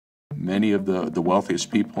many of the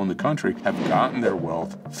wealthiest people in the country have gotten their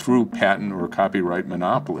wealth through patent or copyright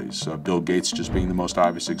monopolies. Bill Gates just being the most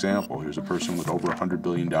obvious example. Here's a person with over $100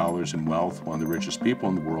 billion in wealth, one of the richest people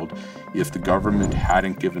in the world. If the government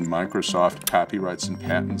hadn't given Microsoft copyrights and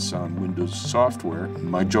patents on Windows software,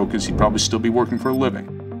 my joke is he'd probably still be working for a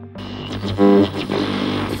living.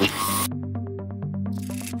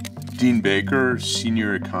 Dean Baker,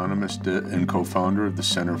 senior economist and co-founder of the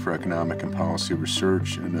Center for Economic and Policy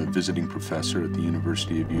Research and a visiting professor at the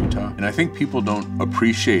University of Utah. And I think people don't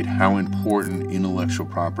appreciate how important intellectual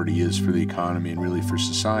property is for the economy and really for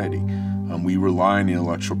society. We rely on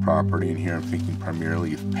intellectual property, and here I'm thinking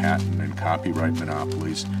primarily of patent and copyright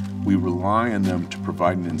monopolies. We rely on them to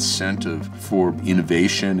provide an incentive for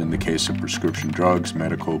innovation in the case of prescription drugs,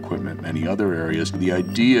 medical equipment, many other areas. The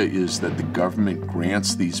idea is that the government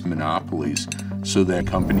grants these monopolies so that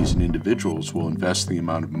companies and individuals will invest the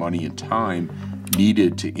amount of money and time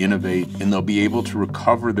needed to innovate, and they'll be able to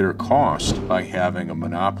recover their cost by having a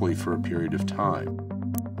monopoly for a period of time.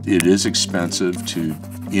 It is expensive to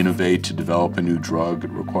innovate, to develop a new drug. It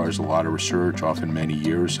requires a lot of research, often many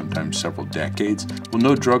years, sometimes several decades. Well,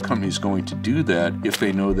 no drug company is going to do that if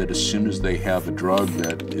they know that as soon as they have a drug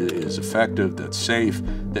that is effective, that's safe,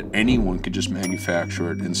 that anyone could just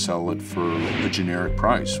manufacture it and sell it for a generic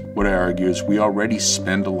price. What I argue is we already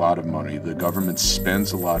spend a lot of money. The government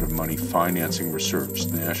spends a lot of money financing research.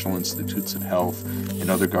 The National Institutes of Health and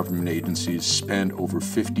other government agencies spend over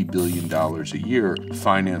 $50 billion a year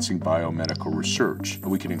financing biomedical research.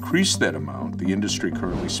 We can increase that amount. The industry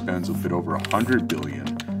currently spends a bit over $100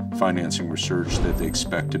 billion financing research that they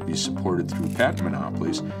expect to be supported through patent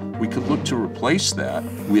monopolies. We could look to replace that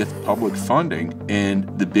with public funding, and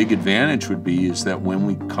the big advantage would be is that when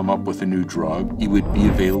we come up with a new drug, it would be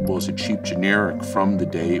available as a cheap generic from the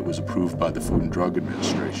day it was approved by the Food and Drug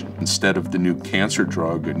Administration. Instead of the new cancer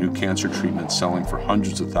drug, a new cancer treatment selling for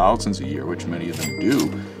hundreds of thousands a year, which many of them do,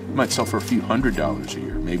 it might sell for a few $100s a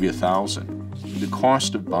year, maybe $1,000. The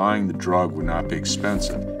cost of buying the drug would not be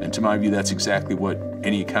expensive. And to my view, that's exactly what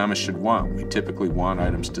any economist should want. We typically want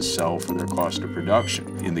items to sell for their cost of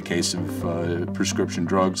production. In the case of prescription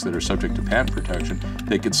drugs that are subject to patent protection,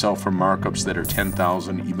 they could sell for markups that are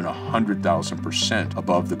 10,000, even 100,000%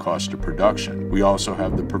 above the cost of production. We also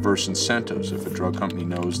have the perverse incentives. If a drug company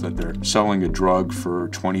knows that they're selling a drug for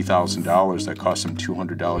 $20,000 that costs them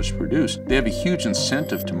 $200 to produce, they have a huge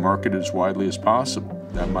incentive to market it as widely as possible.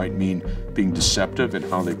 That might mean being deceptive in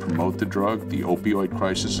how they promote the drug. The opioid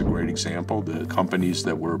crisis is a great example. The companies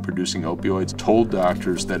that were producing opioids told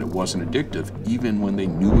doctors that it wasn't addictive, even when they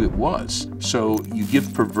knew it was. So you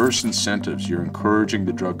give perverse incentives. You're encouraging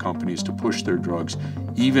the drug companies to push their drugs,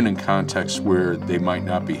 even in contexts where they might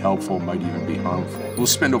not be helpful, might even be harmful. We'll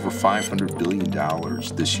spend over $500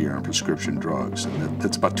 billion this year on prescription drugs, and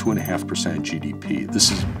that's about 2.5% of GDP.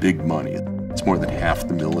 This is big money. It's more than half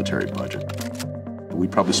the military budget.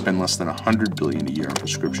 We'd probably spend less than $100 billion a year on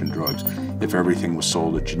prescription drugs if everything was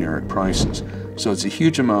sold at generic prices. So it's a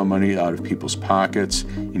huge amount of money out of people's pockets.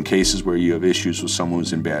 In cases where you have issues with someone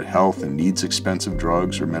who's in bad health and needs expensive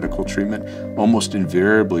drugs or medical treatment, almost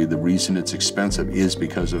invariably the reason it's expensive is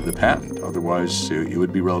because of the patent. Otherwise, it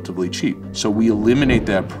would be relatively cheap. So we eliminate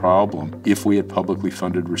that problem if we had publicly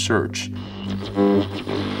funded research.